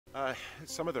Uh,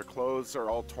 some of their clothes are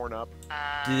all torn up.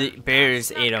 The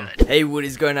bears ate them. Hey, what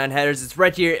is going on, headers? It's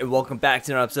Red here, and welcome back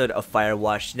to another episode of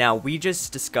Firewatch. Now, we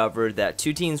just discovered that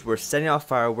two teens were setting off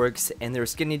fireworks, and they were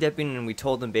skinny dipping, and we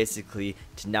told them basically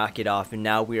to knock it off. And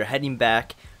now we are heading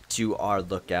back to our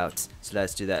lookouts. So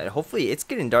let's do that. And hopefully, it's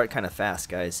getting dark kind of fast,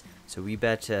 guys. So we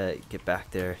better get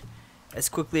back there as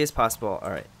quickly as possible.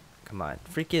 All right, come on.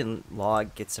 Freaking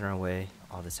log gets in our way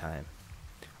all the time.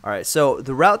 Alright, so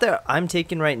the route that I'm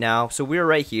taking right now, so we're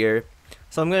right here.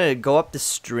 So I'm going to go up the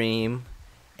stream,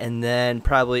 and then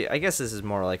probably, I guess this is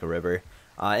more like a river.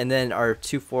 And then our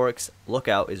Two Forks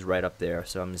lookout is right up there,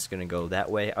 so I'm just going to go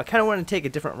that way. I kind of want to take a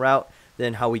different route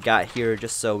than how we got here,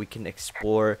 just so we can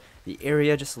explore the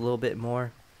area just a little bit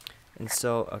more. And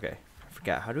so, okay, I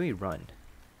forgot, how do we run?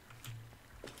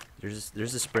 There's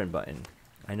a sprint button.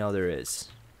 I know there is.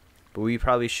 But we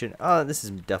probably shouldn't. Oh, this is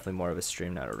definitely more of a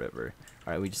stream, not a river.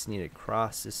 Alright, we just need to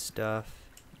cross this stuff.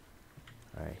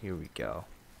 Alright, here we go.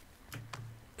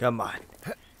 Come on.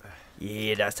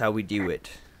 Yeah, that's how we do it.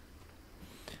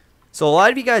 So a lot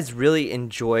of you guys really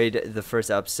enjoyed the first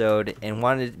episode and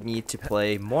wanted me to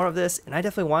play more of this, and I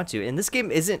definitely want to. And this game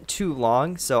isn't too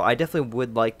long, so I definitely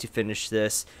would like to finish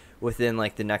this within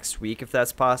like the next week if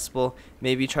that's possible.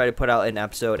 Maybe try to put out an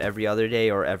episode every other day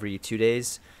or every 2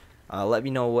 days. Let me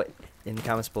know what in the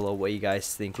comments below what you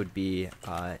guys think would be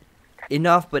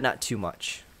enough, but not too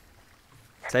much.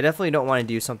 So I definitely don't want to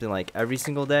do something like every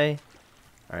single day.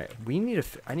 All right,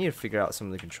 I need to figure out some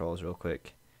of the controls real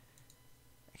quick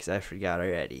because I forgot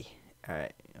already. All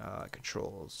right,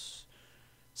 controls,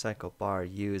 cycle bar,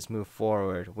 use, move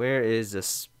forward. Where is the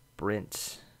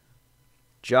sprint?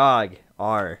 Jog,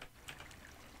 R.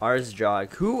 R is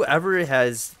jog. Whoever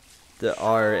has the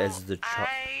R as the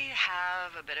I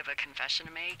have a bit of a confession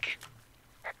to make.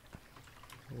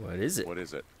 What is it? What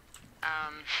is it?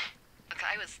 Look,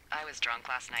 I was drunk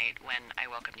last night when I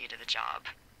welcomed you to the job.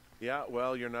 Yeah,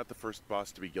 well, you're not the first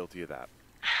boss to be guilty of that.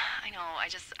 I know,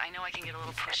 I know I can get a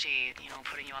little pushy, you know,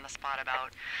 putting you on the spot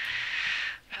about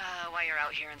why you're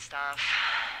out here and stuff.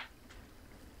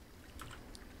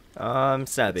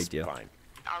 It's not a big deal. Fine.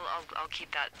 I'll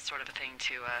keep that sort of a thing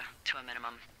to a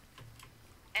minimum.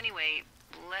 Anyway,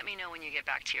 let me know when you get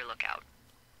back to your lookout.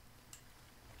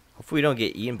 Hopefully we don't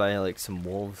get eaten by like some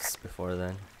wolves before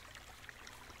then.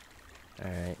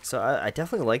 Alright, so I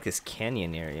definitely like this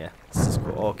canyon area. This is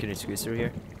cool. Oh, can you squeeze through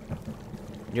here?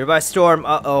 Nearby storm!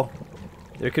 Uh-oh!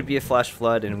 There could be a flash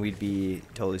flood and we'd be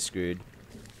totally screwed.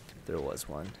 If there was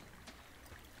one.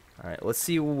 Alright, let's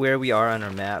see where we are on our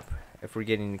map. If we're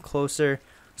getting closer.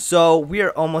 So, we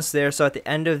are almost there. So, at the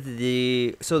end of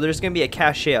the... So, there's going to be a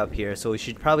cache up here. So, we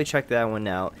should probably check that one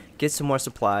out. Get some more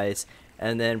supplies.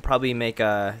 And then probably make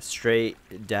a straight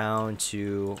down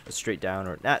to...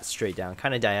 or not straight down.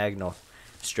 Kind of diagonal.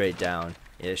 Straight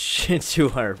down-ish to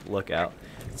our lookout.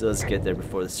 So, let's get there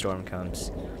before the storm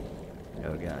comes.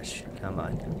 Oh, gosh. Come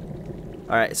on.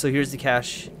 Alright, so here's the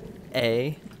cache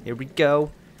A. Here we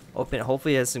go. Open it.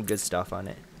 Hopefully, it has some good stuff on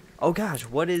it. Oh gosh,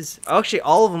 what is... Actually,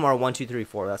 all of them are 1, 2, 3,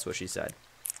 4. That's what she said.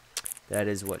 That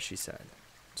is what she said.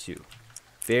 2.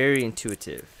 Very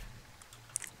intuitive.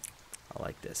 I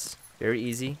like this. Very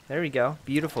easy. There we go.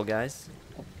 Beautiful, guys.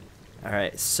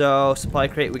 Alright, so supply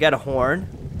crate. We got a horn.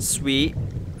 Sweet.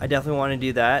 I definitely want to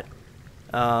do that.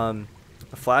 A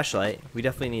flashlight. We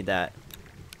definitely need that.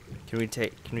 Can we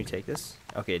take this?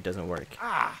 Okay, it doesn't work.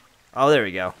 Oh, there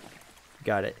we go.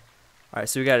 Got it. Alright,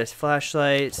 so we got a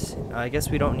flashlight. I guess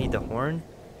we don't need the horn.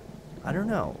 I don't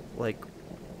know. Like,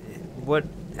 what?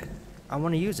 I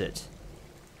want to use it.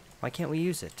 Why can't we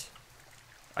use it?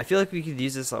 I feel like we could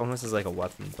use this almost as like a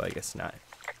weapon, but I guess not.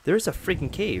 There's a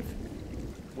freaking cave.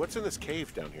 What's in this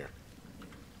cave down here?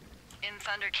 In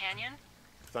Thunder Canyon?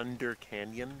 Thunder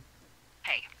Canyon?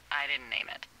 Hey, I didn't name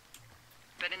it.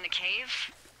 But in the cave,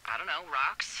 I don't know,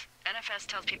 rocks? NFS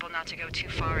tells people not to go too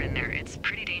far in there. It's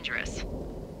pretty dangerous.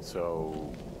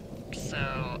 So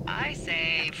I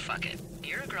say, fuck it.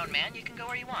 You're a grown man, you can go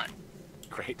where you want.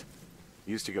 great.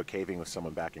 Used to go caving with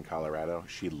someone back in Colorado.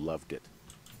 She loved it.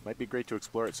 Might be great to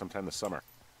explore it sometime this summer.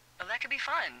 Well, that could be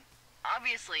fun.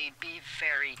 Obviously, be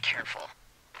very careful.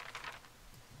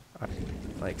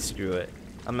 Like, screw it.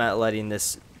 I'm not letting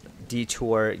this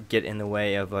detour get in the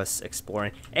way of us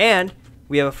exploring. And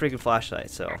we have a freaking flashlight,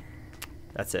 so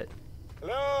that's it.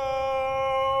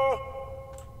 Hello?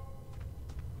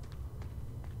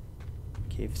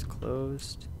 Cave's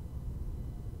closed.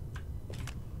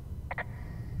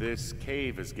 This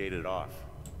cave is gated off.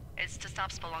 It's to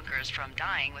stop spelunkers from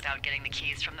dying without getting the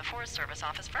keys from the Forest Service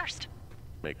office first.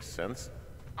 Makes sense.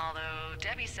 Although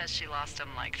Debbie says she lost them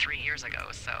like 3 years ago,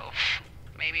 so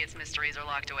maybe its mysteries are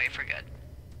locked away for good.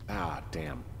 Ah,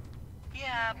 damn.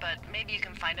 Yeah, but maybe you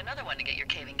can find another one to get your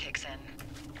caving kicks in.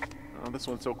 Oh, this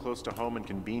one's so close to home and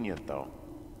convenient, though.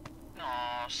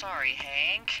 Aw, sorry,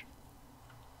 Hank.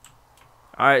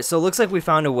 Alright, so it looks like we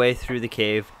found a way through the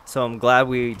cave, so I'm glad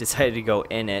we decided to go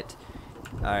in it.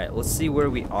 Alright, let's see where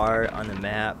we are on the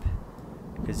map,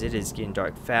 because it is getting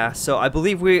dark fast. So I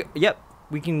believe we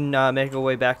can make our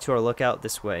way back to our lookout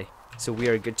this way. So we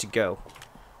are good to go.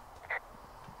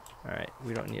 Alright,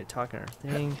 we don't need to talk on our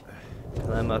thing.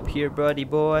 Climb up here, buddy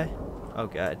boy. Oh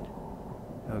god.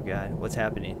 Oh god, what's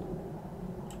happening?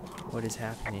 What is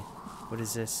happening? What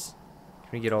is this? Can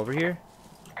we get over here?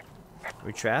 Are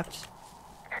we trapped?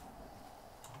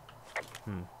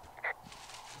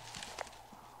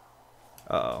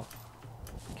 Uh-oh.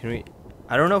 Can we...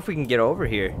 I don't know if we can get over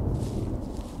here.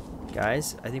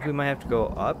 Guys, I think we might have to go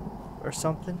up or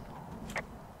something.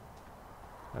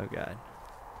 Oh god.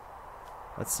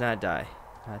 Let's not die.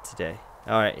 Not today.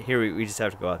 Alright, here we just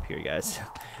have to go up here, guys.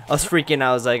 I was freaking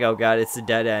out. I was like, oh god, it's a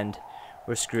dead end.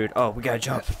 We're screwed. Oh, we gotta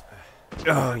jump.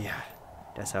 Oh yeah.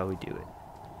 That's how we do it.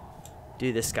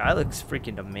 Dude, the sky looks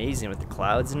freaking amazing with the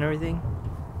clouds and everything.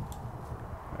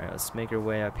 Alright, let's make our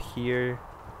way up here.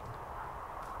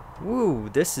 Woo,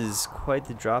 this is quite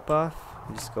the drop off.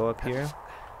 We just go up here.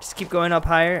 Just keep going up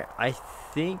higher. I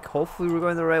think, hopefully we're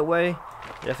going the right way.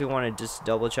 Definitely want to just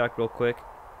double check real quick.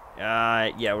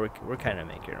 Yeah, we're kind of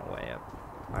making our way up.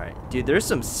 Alright, dude, there's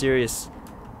some serious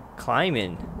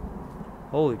climbing.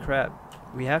 Holy crap.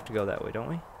 We have to go that way, don't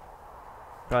we?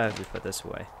 Probably have to put this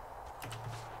away.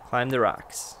 Climb the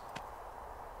rocks.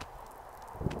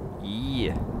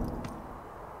 Yeah.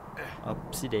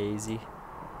 Upsy daisy.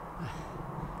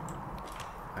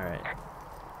 Alright.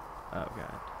 Oh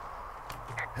god.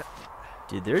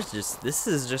 Dude, this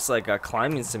is just like a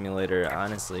climbing simulator,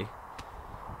 honestly.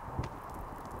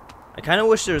 I kind of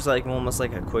wish there was like almost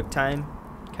like a quick time,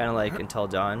 kind of like Until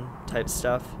Dawn type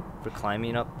stuff for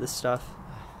climbing up this stuff.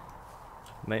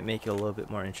 Might make it a little bit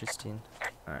more interesting.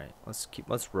 All right, let's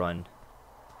run.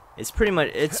 It's pretty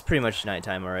much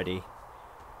nighttime already.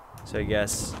 So I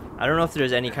guess I don't know if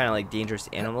there's any kind of like dangerous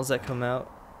animals that come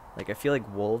out. Like I feel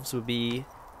like wolves would be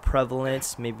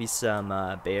prevalent, maybe some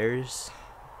bears,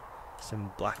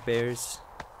 some black bears.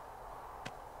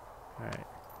 All right,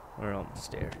 we're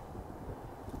almost there.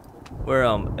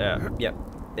 Yep,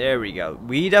 there we go.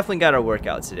 We definitely got our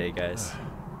workout today, guys.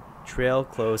 Trail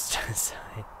close to the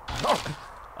side.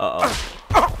 Uh-oh.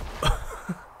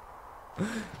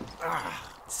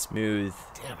 Smooth.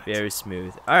 Very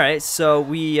smooth. Alright, so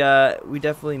we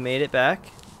definitely made it back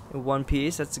in one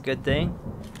piece. That's a good thing.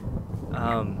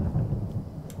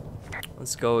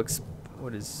 Let's go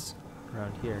what is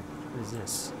around here? What is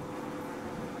this?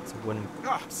 It's a wooden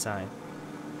sign.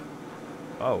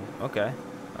 Oh, okay.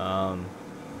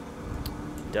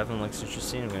 Definitely looks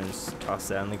interesting. I'm gonna just toss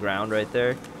that on the ground right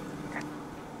there.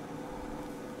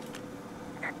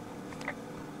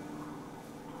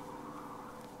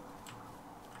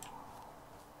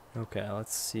 Okay,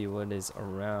 let's see what is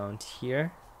around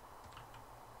here.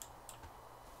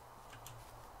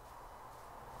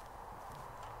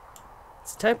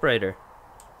 It's a typewriter.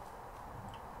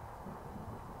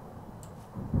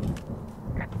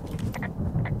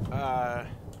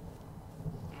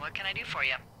 What can I do for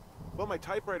you? Well, my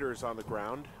typewriter is on the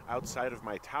ground, outside of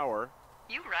my tower.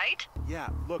 You right? Yeah,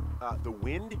 look, the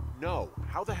wind? No.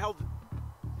 How the hell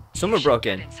Someone broke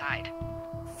in. Inside.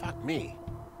 Fuck me.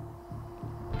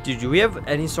 Dude, do we have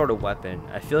any sort of weapon?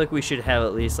 I feel like we should have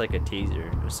at least like a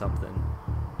taser or something.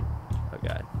 Oh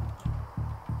god.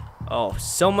 Oh,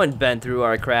 someone bent through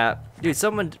our crap. Dude,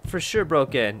 someone for sure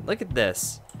broke in. Look at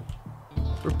this.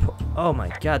 Oh my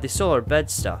god, they stole our bed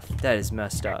stuff. That is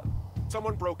messed up.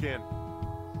 Someone broke in.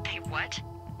 Hey, what?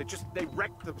 They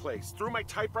wrecked the place. Threw my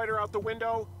typewriter out the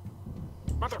window.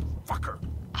 Motherfucker.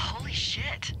 Holy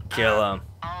shit. Kill him.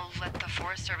 I'll let the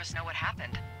Forest Service know what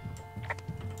happened.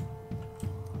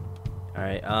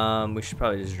 Alright, we should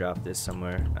probably just drop this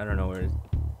somewhere. I don't know where to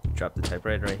drop the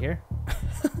typewriter. Right here.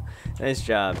 Nice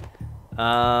job.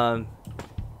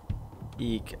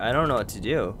 Eek. I don't know what to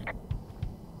do.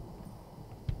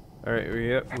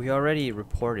 Alright, we already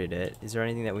reported it. Is there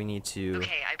anything that we need to...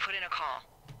 Okay, I put in a call.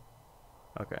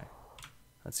 Okay.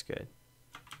 That's good.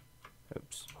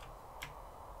 Oops.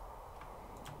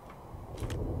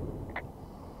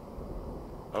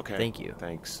 Okay. Thank you.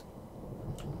 Thanks.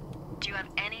 Do you have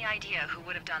any idea who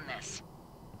would have done this?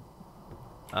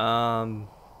 I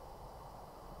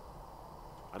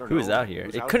don't Who know. was out here?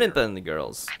 Who's It out couldn't have here? been the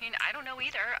girls. I mean, I don't know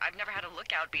either. I've never had a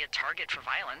lookout be a target for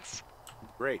violence.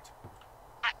 Great.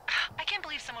 I can't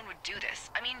believe someone would do this.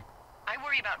 I mean, I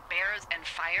worry about bears and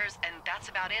fires, and that's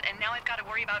about it, and now I've got to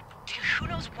worry about who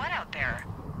knows what out there.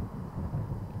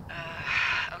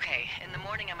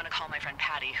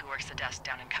 Patty, who works the desk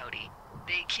down in Cody.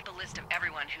 They keep a list of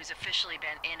everyone who's officially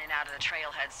been in and out of the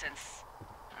trailhead since,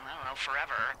 I don't know,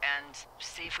 forever, and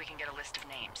see if we can get a list of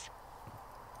names.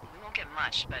 We won't get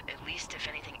much, but at least if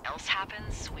anything else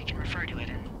happens, we can refer to it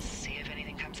and see if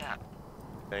anything comes up.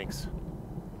 Thanks.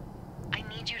 I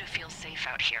need you to feel safe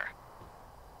out here.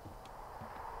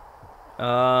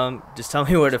 Just tell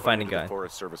me where to find a The gun.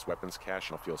 Forest Service weapons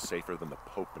cache, and I'll feel safer than the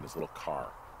Pope in his little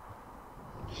car.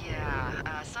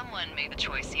 Yeah, someone made the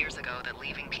choice years ago that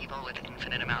leaving people with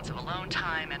infinite amounts of alone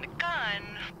time and a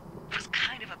gun was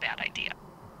kind of a bad idea.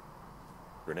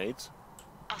 Grenades?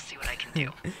 I'll see what I can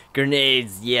do.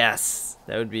 Grenades, yes.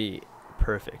 That would be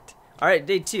perfect. All right,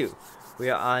 day 2. We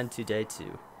are on to day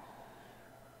 2.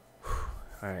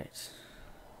 All right.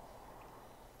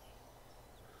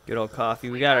 Good old coffee.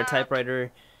 We got our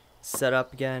typewriter set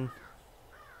up again.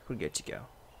 We're good to go.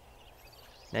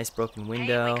 Nice broken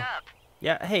window. Hey, wake up.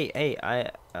 Yeah, hey,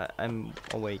 I'm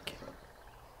awake.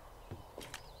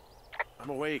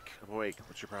 I'm awake.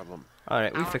 What's your problem? All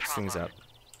right, we Our fixed things up. problem.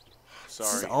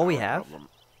 Sorry. This is all we our have? problem.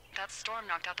 That storm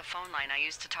knocked out the phone line I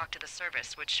used to talk to the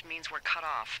service, which means we're cut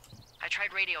off. I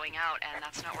tried radioing out, and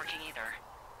that's not working either.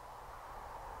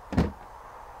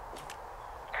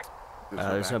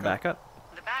 There's no backup?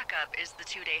 The backup is the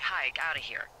 2-day hike out of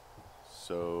here.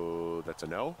 So that's a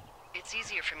no? It's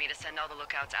easier for me to send all the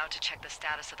lookouts out to check the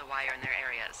status of the wire in their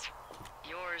areas.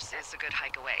 Yours is a good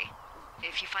hike away.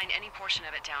 If you find any portion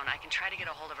of it down, I can try to get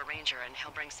a hold of a ranger and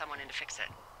he'll bring someone in to fix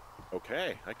it.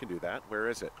 Okay, I can do that. Where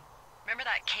is it? Remember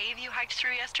that cave you hiked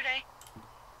through yesterday?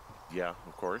 Yeah,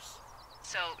 of course.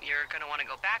 So you're gonna want to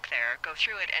go back there, go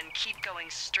through it, and keep going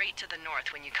straight to the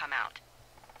north when you come out.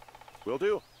 Will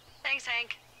do. Thanks,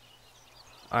 Hank.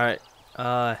 All right.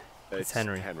 It's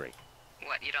Henry. Henry.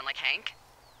 What, you don't like Hank?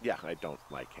 Yeah, I don't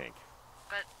like Hank.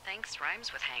 But thanks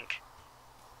rhymes with Hank.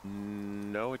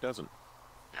 No, it doesn't.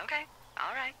 Okay,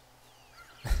 all right.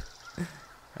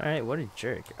 All right, what a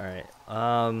jerk. All right.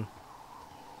 All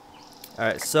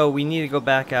right, so we need to go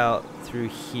back out through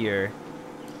here.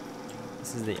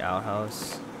 This is the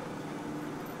outhouse.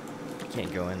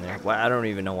 Can't go in there. Well, I don't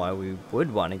even know why we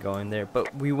would want to go in there,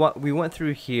 but we went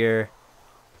through here,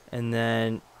 and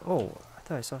then I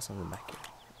thought I saw something back here.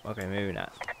 Okay, maybe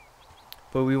not.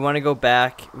 But we want to go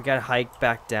back. We gotta hike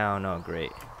back down. Oh,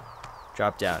 great.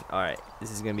 Drop down. All right, this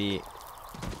is gonna be.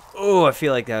 Oh, I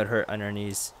feel like that would hurt on our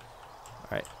knees.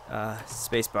 All right,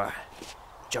 spacebar.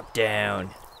 Jump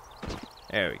down.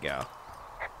 There we go.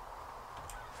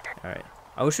 All right.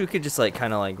 I wish we could just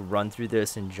kind of run through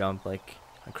this and jump like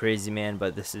a crazy man,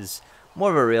 but this is more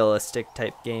of a realistic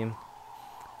type game.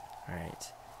 All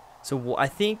right. So I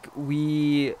think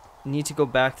we need to go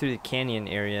back through the canyon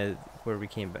area where we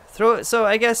came back. So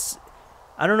I guess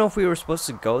I don't know if we were supposed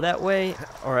to go that way,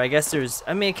 or I guess there's.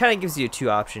 I mean, it kind of gives you 2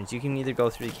 options. You can either go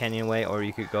through the canyon way, or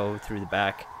you could go through the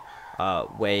back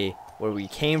way where we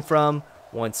came from.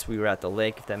 Once we were at the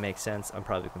lake, if that makes sense. I'm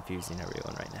probably confusing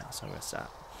everyone right now, so I'm gonna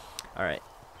stop. All right.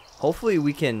 Hopefully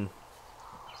we can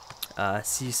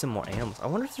see some more animals. I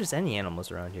wonder if there's any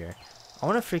animals around here. I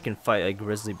want to freaking fight a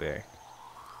grizzly bear.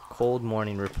 Cold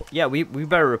morning report. Yeah, we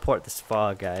better report this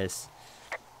fog, guys.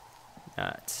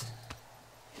 Not.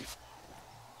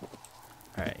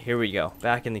 All right, here we go.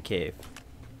 Back in the cave.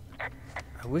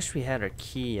 I wish we had our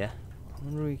key. I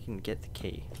wonder if we can get the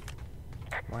key.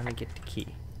 I want to get the key.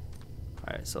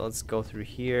 All right, so let's go through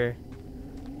here.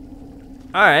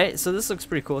 All right, so this looks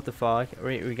pretty cool with the fog.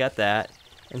 We got that.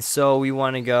 And so we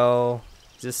want to go.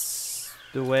 Is this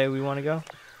the way we want to go?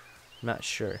 I'm not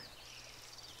sure.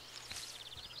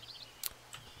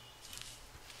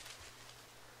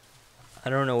 I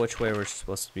don't know which way we're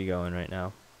supposed to be going right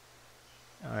now.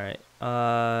 All right.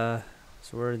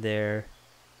 So we're there.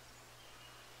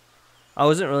 I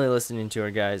wasn't really listening to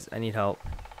her, guys. I need help.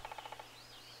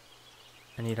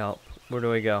 I need help. Where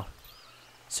do I go?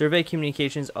 Survey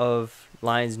communications of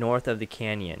lines north of the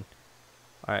canyon.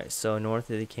 All right, so north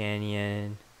of the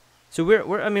canyon. So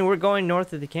we're going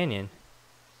north of the canyon,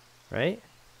 right?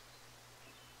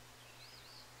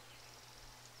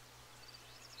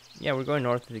 Yeah, we're going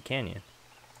north of the canyon.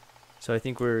 So I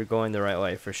think we're going the right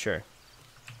way for sure.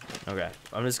 Okay,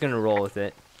 I'm just gonna roll with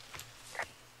it.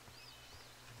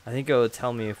 I think it'll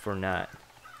tell me if we're not.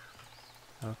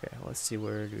 Okay, let's see,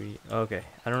 where do we... Okay,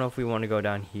 I don't know if we want to go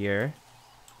down here.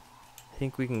 I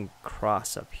think we can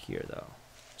cross up here, though.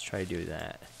 Let's try to do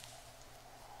that.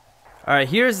 Alright,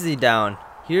 here's the down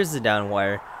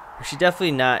wire. We should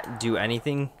definitely not do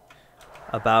anything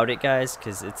about it, guys,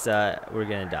 because it's, we're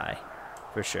gonna die.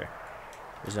 For sure.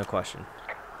 There's no question.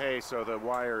 Hey, so the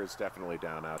wire is definitely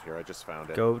down out here. I just found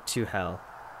it. Go to hell.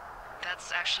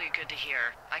 That's actually good to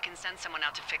hear. I can send someone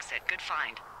out to fix it. Good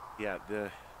find. Yeah,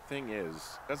 the thing is,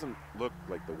 it doesn't look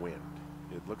like the wind.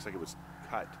 It looks like it was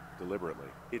cut deliberately.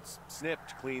 It's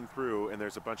snipped clean through, and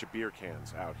there's a bunch of beer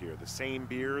cans out here. The same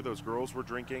beer those girls were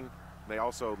drinking. They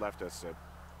also left us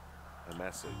a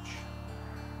message.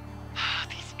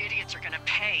 These idiots are gonna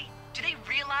pay. Do they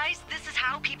realize this is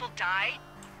how people die?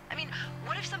 I mean,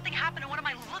 what if something happened to one of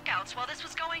my lookouts while this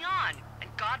was going on? And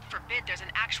God forbid there's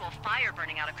an actual fire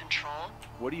burning out of control.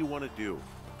 What do you want to do?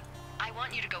 I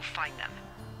want you to go find them.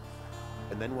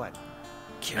 And then what?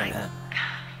 Kill them.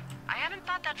 I haven't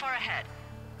thought that far ahead.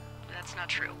 That's not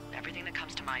true. Everything that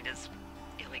comes to mind is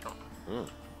illegal.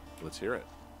 Let's hear it.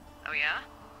 Oh yeah?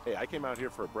 Hey, I came out here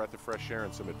for a breath of fresh air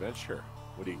and some adventure.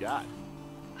 What do you got?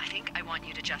 I think I want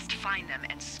you to just find them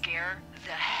and scare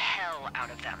the hell out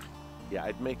of them. Yeah,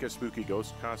 I'd make a spooky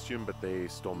ghost costume, but they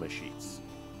stole my sheets.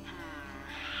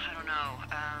 I don't know.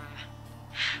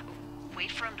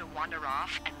 Wait for them to wander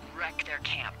off and wreck their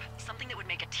camp. Something that would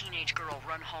make a teenage girl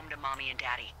run home to mommy and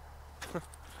daddy.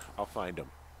 I'll find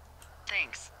them.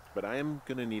 Thanks. But I am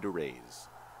gonna need a raise.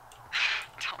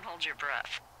 Don't hold your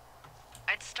breath.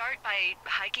 I'd start by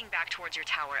hiking back towards your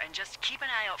tower and just keep an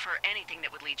eye out for anything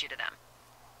that would lead you to them.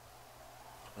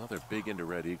 Well, they're big into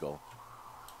Red Eagle.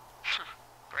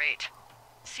 Great.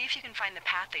 See if you can find the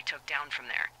path they took down from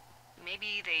there.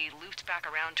 Maybe they looped back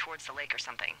around towards the lake or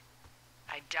something.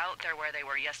 I doubt they're where they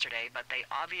were yesterday, but they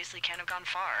obviously can't have gone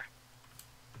far.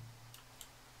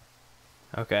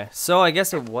 Okay, so I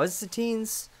guess it was the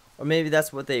teens, or maybe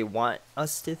that's what they want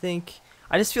us to think.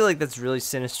 I just feel like that's really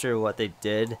sinister what they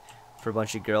did for a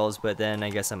bunch of girls, but then I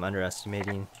guess I'm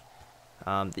underestimating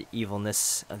the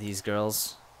evilness of these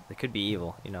girls. They could be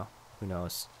evil, you know, who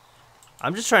knows.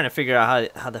 I'm just trying to figure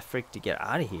out how the frick to get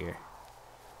out of here.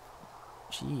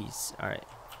 Jeez, alright.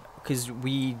 Because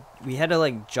we had to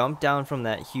like jump down from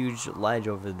that huge ledge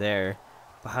over there,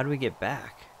 but how do we get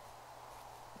back?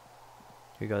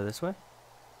 Can we go this way?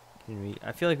 Can we?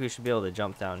 I feel like we should be able to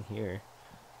jump down here.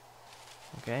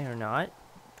 Okay, or not.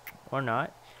 Or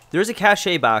not. There's a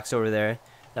cache box over there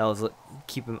that I was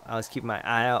keeping my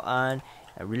eye out on.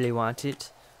 I really want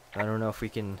it. I don't know if we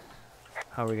can,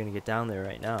 how we're gonna get down there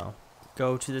right now.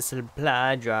 Go to the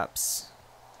supply drops.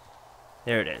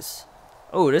 There it is.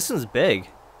 Oh, this one's big.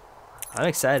 I'm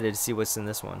excited to see what's in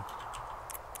this one.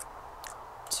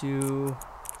 2,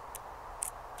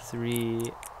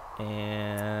 3,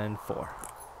 and 4.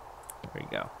 There we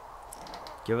go.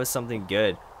 Give us something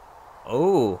good.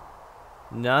 Oh,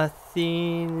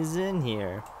 nothing's in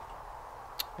here.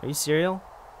 Are you serial?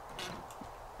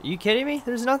 Are you kidding me?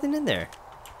 There's nothing in there.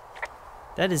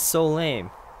 That is so lame.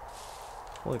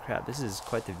 Holy crap, this is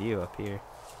quite the view up here.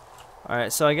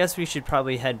 Alright, so I guess we should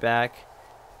probably head back.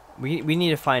 We need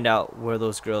to find out where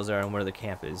those girls are and where the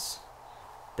camp is.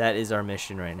 That is our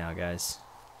mission right now, guys.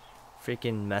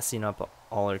 Freaking messing up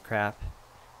all our crap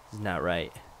is not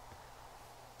right.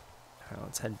 Alright,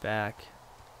 let's head back.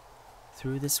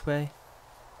 Through this way.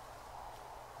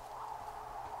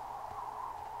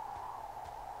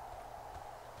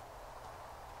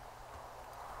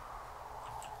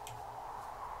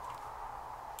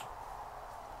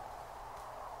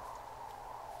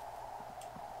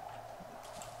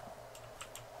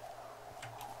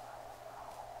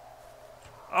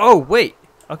 Oh, wait.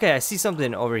 Okay, I see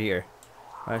something over here.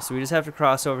 Alright, so we just have to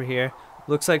cross over here.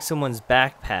 Looks like someone's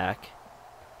backpack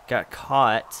got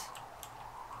caught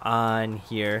on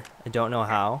here. I don't know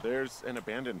how. There's an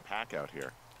abandoned pack out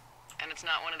here. And it's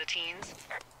not one of the teens?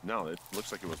 No, it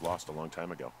looks like it was lost a long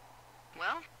time ago.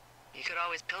 Well, you could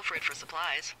always pilfer it for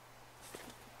supplies.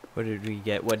 What did we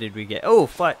get? What did we get? Oh,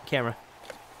 flat camera.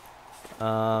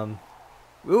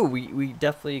 Ooh, we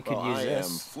definitely could use this.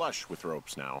 I am flush with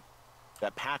ropes now.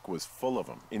 That pack was full of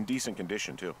them, in decent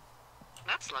condition too.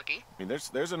 That's lucky. I mean,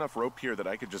 there's enough rope here that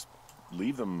I could just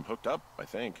leave them hooked up, I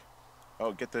think.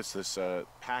 Oh, get this. This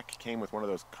pack came with one of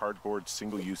those cardboard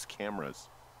single-use cameras.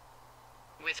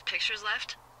 With pictures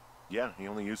left? Yeah, he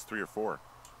only used 3 or 4.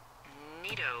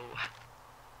 Neato.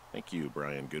 Thank you,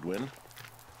 Brian Goodwin.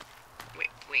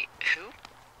 Wait, who?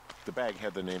 The bag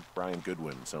had the name Brian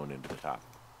Goodwin sewn into the top.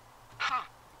 Huh.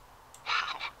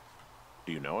 Wow.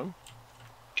 Do you know him?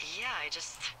 Yeah, I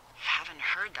just haven't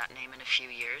heard that name in a few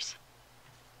years.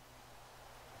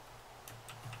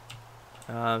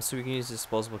 So we can use a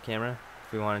disposable camera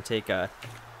if we want to take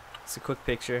just a quick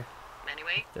picture.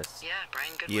 Anyway, This. yeah,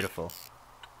 Brian Goodwin. Beautiful.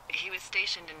 He was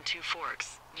stationed in Two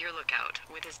Forks, your lookout,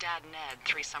 with his dad Ned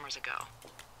 3 summers ago.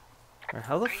 Alright,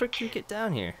 how the Are you frick do we kidding? get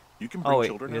down here? You can bring Oh wait,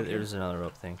 children out here. there's another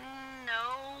rope thing.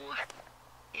 No.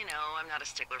 You know, I'm not a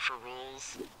stickler for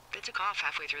rules. They took off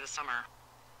halfway through the summer.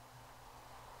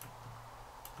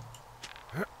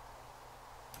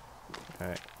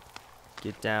 Alright.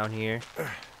 Get down here.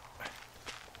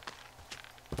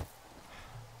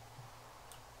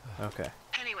 Okay.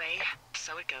 Anyway,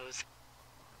 so it goes.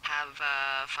 Have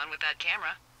fun with that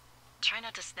camera. Try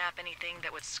not to snap anything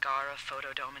that would scar a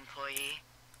Photodome employee.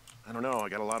 I don't know, I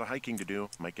got a lot of hiking to do.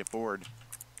 Might get bored.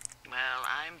 Well,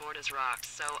 I'm bored as rocks,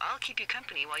 so I'll keep you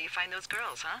company while you find those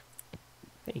girls, huh?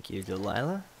 Thank you,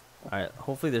 Delilah. Alright,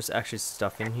 hopefully there's actually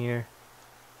stuff in here.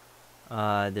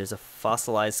 There's a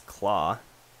fossilized claw.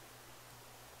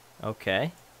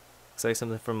 Okay. Looks like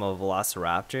something from a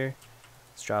velociraptor.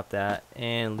 Let's drop that.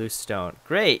 And loose stone.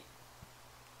 Great!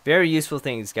 Very useful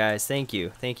things, guys. Thank you.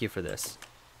 Thank you for this.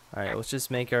 Alright, let's just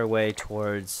make our way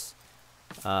towards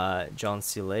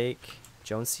Jonesy Lake.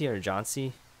 Jonesy or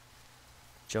Johnsy?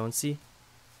 Jonesy?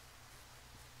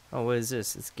 Oh, what is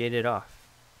this? It's gated off.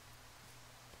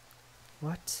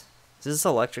 What? Is this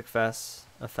electric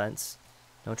offense?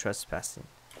 No trespassing.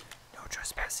 No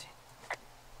trespassing.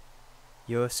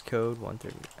 US code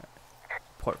 130.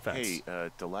 Port fence. Hey,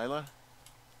 Delilah?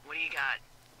 What do you got?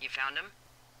 You found him?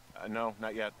 No,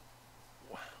 not yet.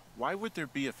 Why would there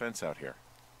be a fence out here?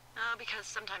 Because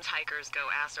sometimes hikers go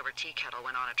ass over tea kettle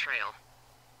when on a trail.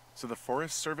 So the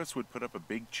Forest Service would put up a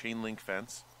big chain link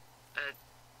fence? A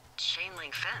chain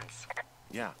link fence?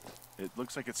 Yeah, it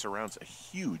looks like it surrounds a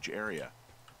huge area.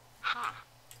 Huh.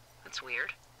 That's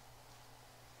weird.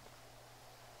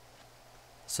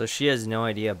 So she has no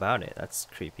idea about it. That's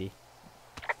creepy.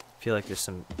 I feel like there's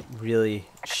some really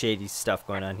shady stuff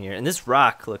going on here. And this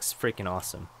rock looks freaking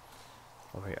awesome.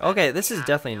 Over here. Okay, this is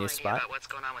definitely a new spot. About what's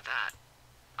going on with that.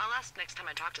 I'll ask next time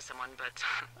I talk to someone, but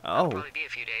Oh. it'll probably be a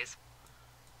few days.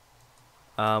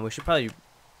 We should probably...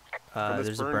 From this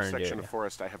there's a burned burned section area. of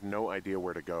forest, I have no idea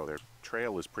where to go. Their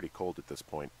trail is pretty cold at this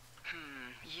point.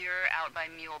 You're out by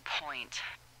Mule Point.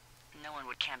 No one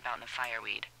would camp out in the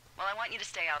fireweed. Well, I want you to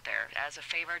stay out there, as a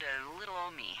favor to little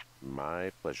old me.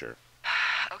 My pleasure.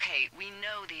 Okay, we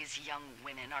know these young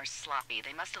women are sloppy.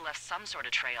 They must have left some sort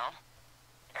of trail.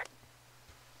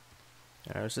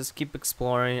 Alright, let's just keep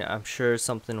exploring. I'm sure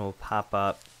something will pop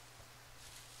up.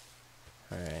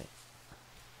 Alright.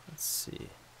 Let's see.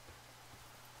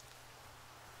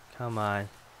 Come on.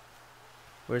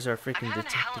 Where's our I'm freaking having a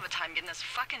hell of detective? a time getting this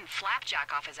fucking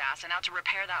flapjack off his ass and out to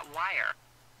repair that wire.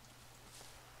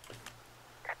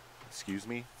 Excuse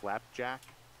me, Flapjack?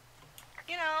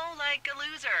 You know, like a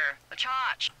loser, a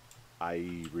chotch.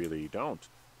 I really don't,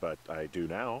 but I do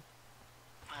now.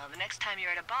 Well, the next time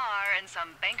you're at a bar and some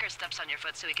banker steps on your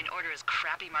foot so he can order his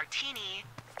crappy martini,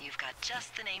 you've got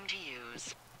just the name to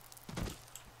use.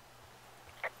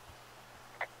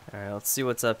 Alright, let's see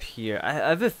what's up here. I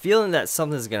have a feeling that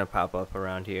something's gonna pop up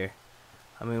around here.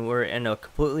 I mean, we're in a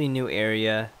completely new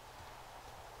area.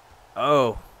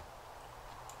 Oh.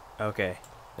 Okay.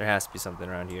 There has to be something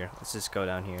around here. Let's just go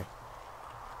down here.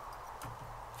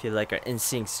 Feel like our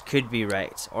instincts could be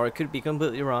right. Or it could be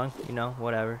completely wrong. You know,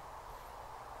 whatever.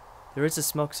 There is a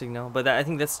smoke signal, but I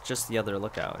think that's just the other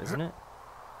lookout, isn't it?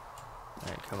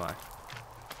 Alright, come on.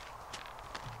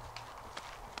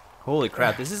 Holy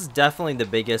crap, this is definitely the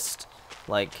biggest,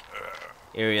 like,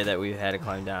 area that we've had to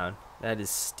climb down. That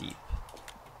is steep.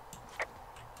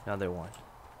 Another one.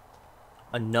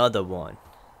 Another one.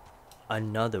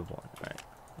 Another one. Alright,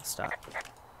 let's stop.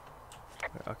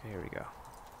 Okay, here we go.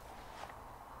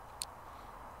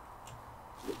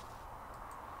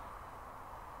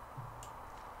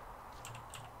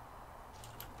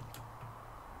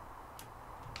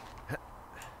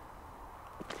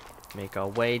 Make our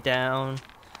way down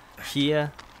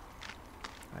here.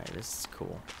 Alright, this is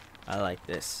cool. I like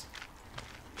this.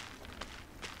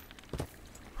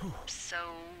 So,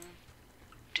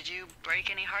 did you break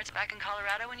any hearts back in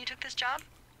Colorado when you took this job?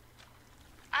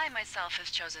 I myself have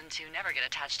chosen to never get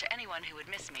attached to anyone who would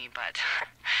miss me, but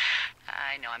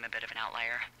I know I'm a bit of an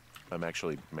outlier. I'm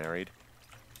actually married.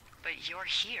 But you're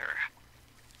here.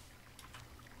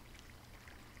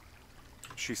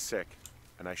 She's sick,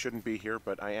 and I shouldn't be here,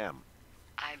 but I am.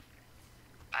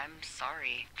 I'm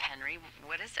sorry, Henry.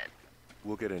 What is it?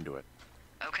 We'll get into it.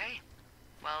 Okay.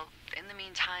 Well, in the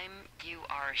meantime, you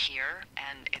are here,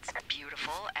 and it's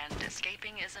beautiful, and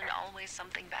escaping isn't always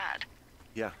something bad.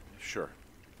 Yeah, sure.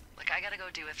 Look, I gotta go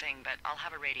do a thing, but I'll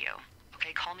have a radio.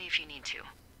 Okay, call me if you need to.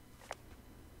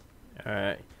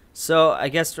 Alright. So, I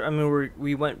guess, I mean,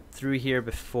 we went through here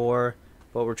before,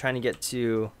 but we're trying to get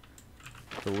to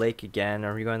the lake again.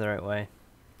 Are we going the right way?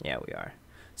 Yeah, we are.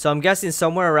 So I'm guessing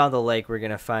somewhere around the lake we're going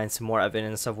to find some more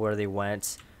evidence of where they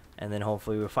went. And then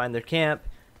hopefully we'll find their camp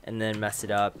and then mess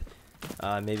it up.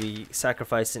 Maybe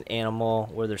sacrifice an animal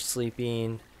where they're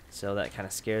sleeping. So that kind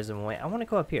of scares them away. I want to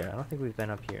go up here. I don't think we've been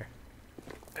up here.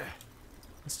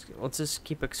 Let's just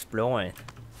keep exploring.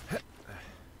 Here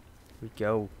we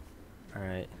go. All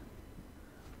right.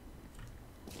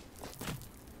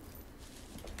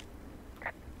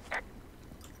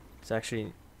 It's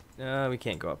actually, we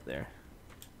can't go up there.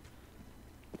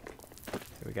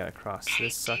 We gotta cross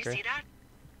this sucker. Do you see that?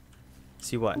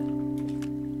 See what?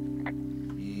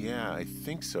 Yeah, I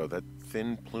think so. That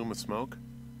thin plume of smoke.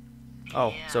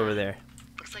 Oh, it's over there.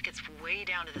 Looks like it's way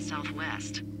down to the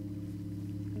southwest.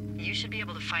 You should be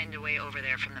able to find a way over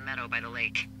there from the meadow by the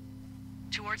lake.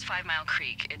 Towards 5 Mile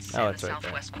Creek. It's in the right there.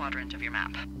 southwest quadrant of your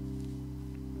map.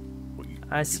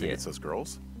 I You see think it. it's those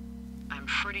girls? I'm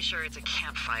pretty sure it's a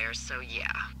campfire, so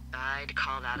yeah. I'd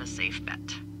call that a safe bet.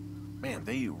 Man,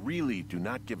 they really do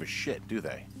not give a shit, do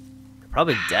they?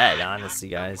 Probably dead, honestly,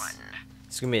 Not guys. one.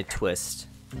 It's gonna be a twist.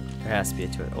 There has to be a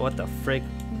twist. Oh, what the frig?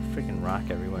 Freaking rock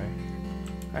everywhere.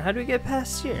 Alright, how do we get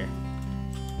past here?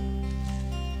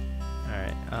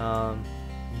 Alright,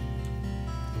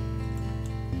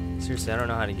 seriously, I don't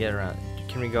know how to get around.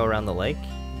 Can we go around the lake?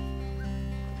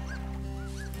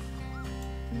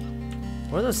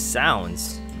 What are those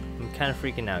sounds? I'm kind of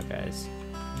freaking out, guys.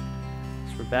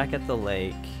 So we're back at the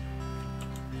lake.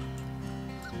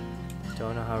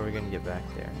 Don't know how we're gonna get back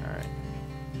there. Alright.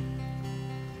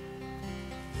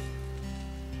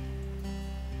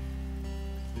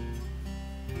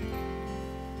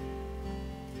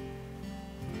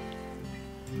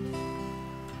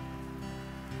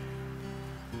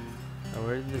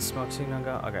 Where did the smoke signal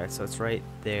go? Okay, so it's right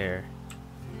there.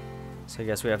 So I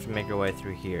guess we have to make our way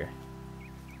through here.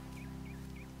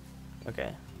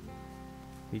 Okay.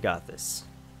 We got this.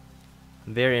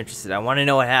 I'm very interested. I want to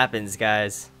know what happens,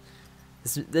 guys.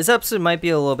 This episode might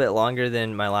be a little bit longer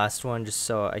than my last one, just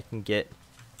so I can get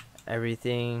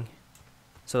everything.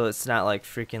 So it's not like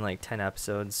freaking like 10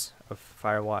 episodes of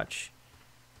Firewatch.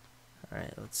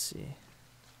 Alright, let's see.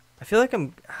 I feel like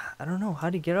I don't know how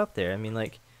to get up there. I mean,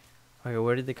 like, okay,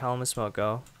 where did the column of smoke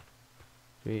go?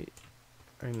 Are we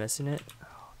missing it?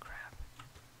 Oh, crap.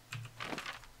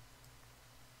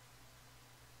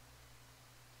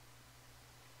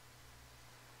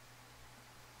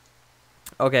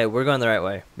 Okay, we're going the right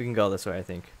way. We can go this way, I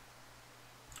think.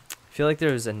 I feel like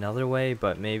there's another way,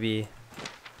 but maybe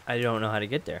I don't know how to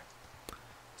get there.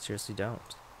 Seriously don't.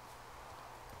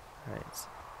 Alright.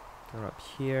 Go up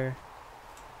here.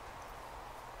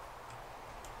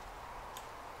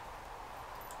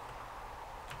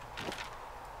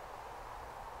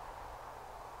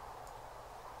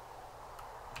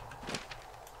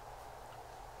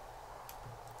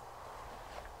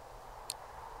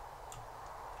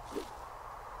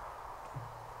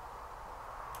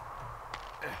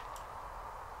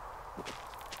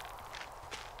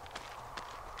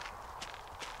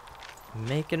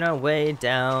 Making our way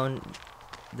down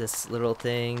this little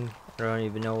thing. I don't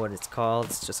even know what it's called.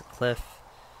 It's just a cliff.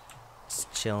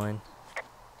 Just chilling.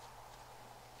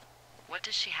 What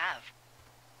does she have?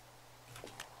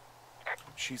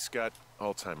 She's got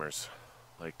Alzheimer's,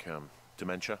 like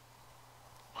dementia.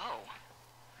 Whoa.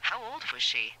 How old was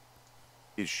she?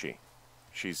 Is she?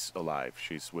 She's alive.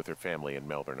 She's with her family in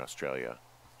Melbourne, Australia.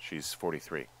 She's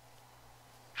 43.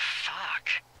 Fuck.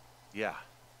 Yeah.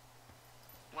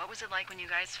 What was it like when you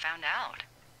guys found out?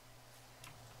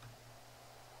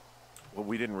 Well,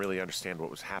 we didn't really understand what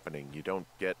was happening. You don't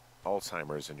get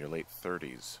Alzheimer's in your late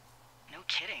 30s. No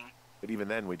kidding. But even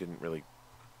then, we didn't really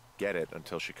get it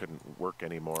until she couldn't work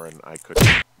anymore and I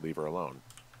couldn't leave her alone.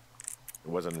 It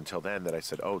wasn't until then that I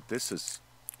said, oh, this is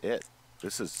it.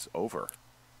 This is over.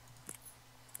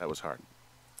 That was hard.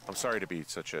 I'm sorry to be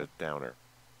such a downer.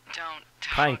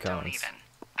 Pine Don't cones. even.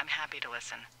 I'm happy to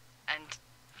listen. And,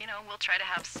 you know, we'll try to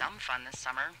have some fun this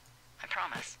summer. I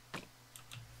promise.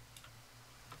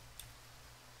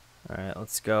 Alright,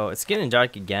 let's go. It's getting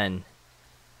dark again.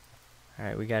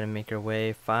 Alright, we gotta make our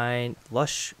way. Find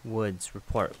Lush Woods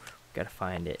Report. Gotta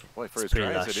find it. Boy, for It's as dry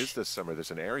pretty as it lush. is this summer,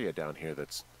 there's an area down here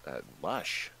that's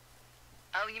lush.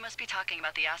 Oh, you must be talking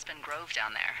about the Aspen Grove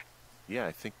down there. Yeah,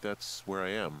 I think that's where I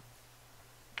am.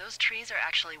 Those trees are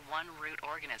actually one root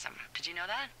organism. Did you know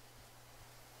that?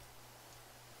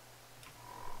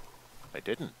 I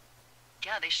didn't.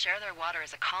 Yeah, they share their water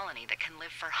as a colony that can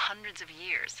live for hundreds of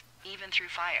years, even through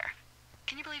fire.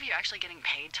 Can you believe you're actually getting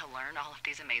paid to learn all of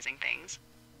these amazing things?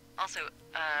 Also,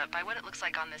 by what it looks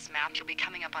like on this map, you'll be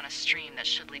coming up on a stream that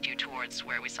should lead you towards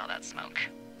where we saw that smoke.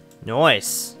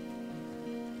 Nice.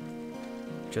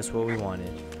 Just what we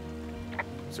wanted.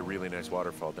 It's a really nice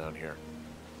waterfall down here.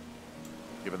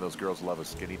 Given those girls love a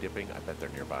skinny dipping, I bet they're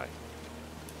nearby.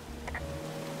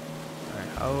 Alright,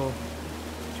 how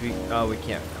do we... Oh, we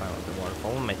can't climb up the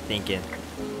waterfall. What am I thinking?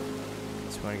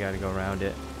 So I gotta go around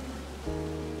it.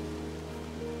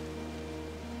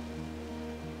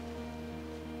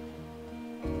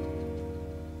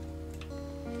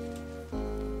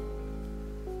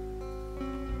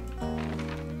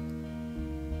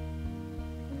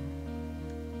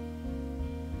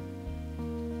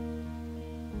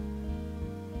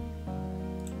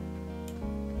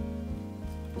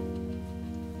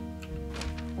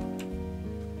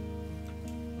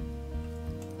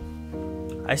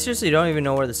 I seriously don't even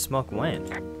know where the smoke went.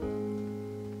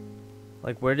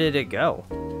 Like, where did it go?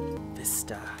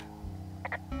 Vista.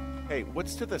 Hey,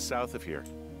 what's to the south of here?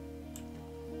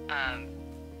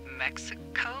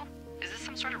 Mexico? Is this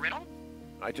some sort of riddle?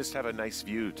 I just have a nice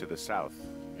view to the south.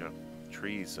 You know,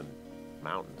 trees and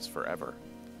mountains forever.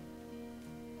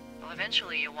 Well,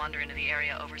 eventually you'll wander into the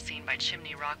area overseen by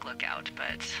Chimney Rock Lookout,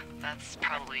 but that's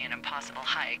probably an impossible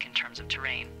hike in terms of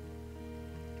terrain.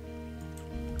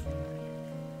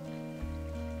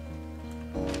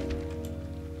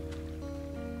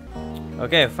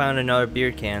 Okay, I found another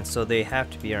beer can, so they have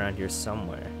to be around here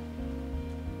somewhere.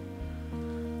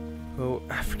 Oh,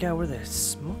 I forgot where the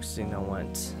smoke signal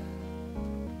went.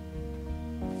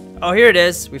 Oh, here it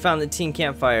is. We found the teen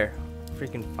campfire.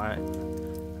 Freaking fine.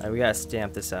 Alright, we gotta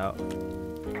stamp this out.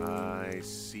 I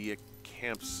see a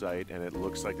campsite, and it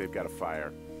looks like they've got a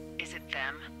fire. Is it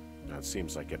them? That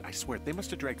seems like it. I swear, they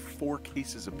must have dragged 4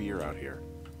 cases of beer out here.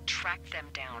 Track them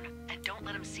down, and don't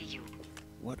let them see you.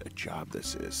 What a job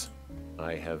this is.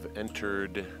 I have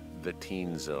entered the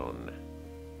teen zone.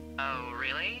 Oh,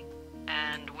 really?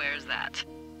 And where's that?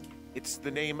 It's the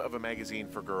name of a magazine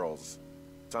for girls.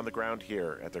 It's on the ground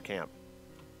here at their camp.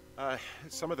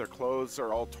 Some of their clothes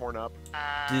are all torn up.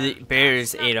 The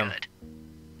bears that's ate not them. good.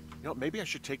 You know, maybe I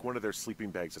should take one of their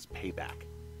sleeping bags as payback.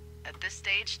 At this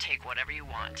stage, take whatever you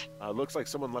want. Looks like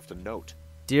someone left a note.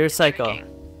 Dear Psycho.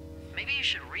 Intriguing. Maybe you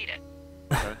should read it.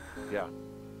 Yeah.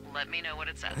 Let me know what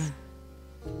it says.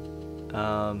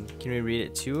 Can we read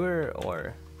it to her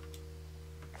or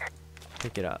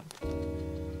pick it up?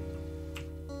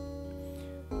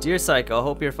 Dear Psycho,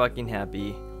 hope you're fucking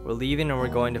happy. We're leaving and we're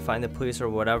going to find the police or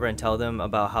whatever and tell them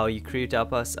about how you creeped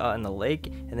up us out in the lake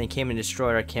and then came and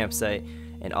destroyed our campsite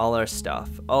and all our stuff.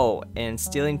 Oh, and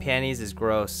stealing panties is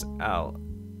gross. Out.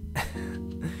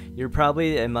 You're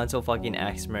probably a mental fucking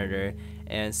axe murderer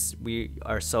and we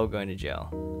are so going to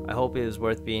jail. I hope it was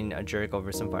worth being a jerk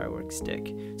over some fireworks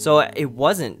stick. So it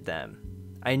wasn't them.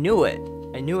 I knew it.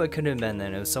 I knew it couldn't have been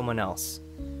them. It was someone else.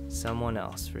 Someone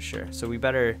else for sure. So we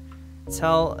better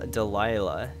tell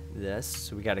Delilah this.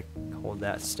 So we gotta hold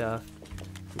that stuff.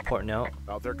 Report note.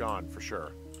 Oh, they're gone for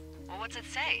sure. Well, what's it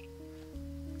say?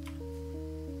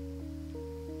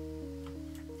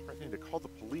 Threatening to call the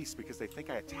police because they think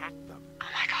I attacked them. Oh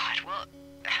my god, well,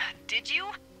 did you?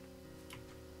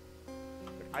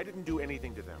 I didn't do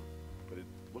anything to them, but it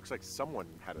looks like someone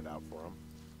had it out for them.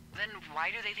 Then why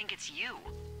do they think it's you?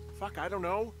 Fuck, I don't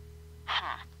know.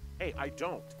 Huh. Hey, I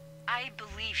don't. I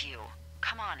believe you.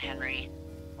 Come on, Henry.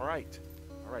 All right.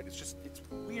 It's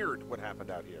weird what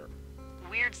happened out here.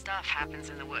 Weird stuff happens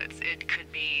in the woods. It could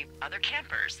be other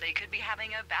campers. They could be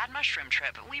having a bad mushroom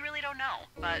trip. We really don't know.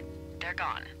 But they're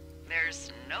gone.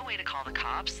 There's no way to call the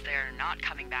cops. They're not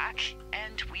coming back.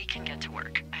 And we can get to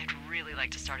work. I'd really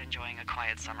like to start enjoying a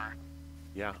quiet summer.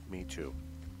 Yeah, me too.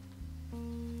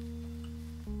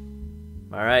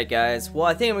 Alright guys, well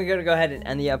I think we're gonna go ahead and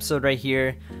end the episode right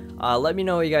here. Let me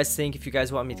know what you guys think, if you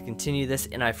guys want me to continue this,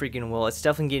 and I freaking will. It's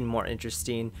definitely getting more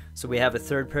interesting. So we have a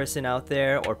third person out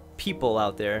there, or people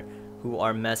out there, who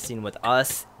are messing with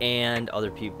us and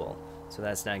other people. So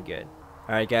that's not good.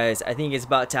 Alright guys, I think it's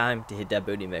about time to hit that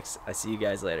booty mix. I see you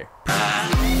guys later.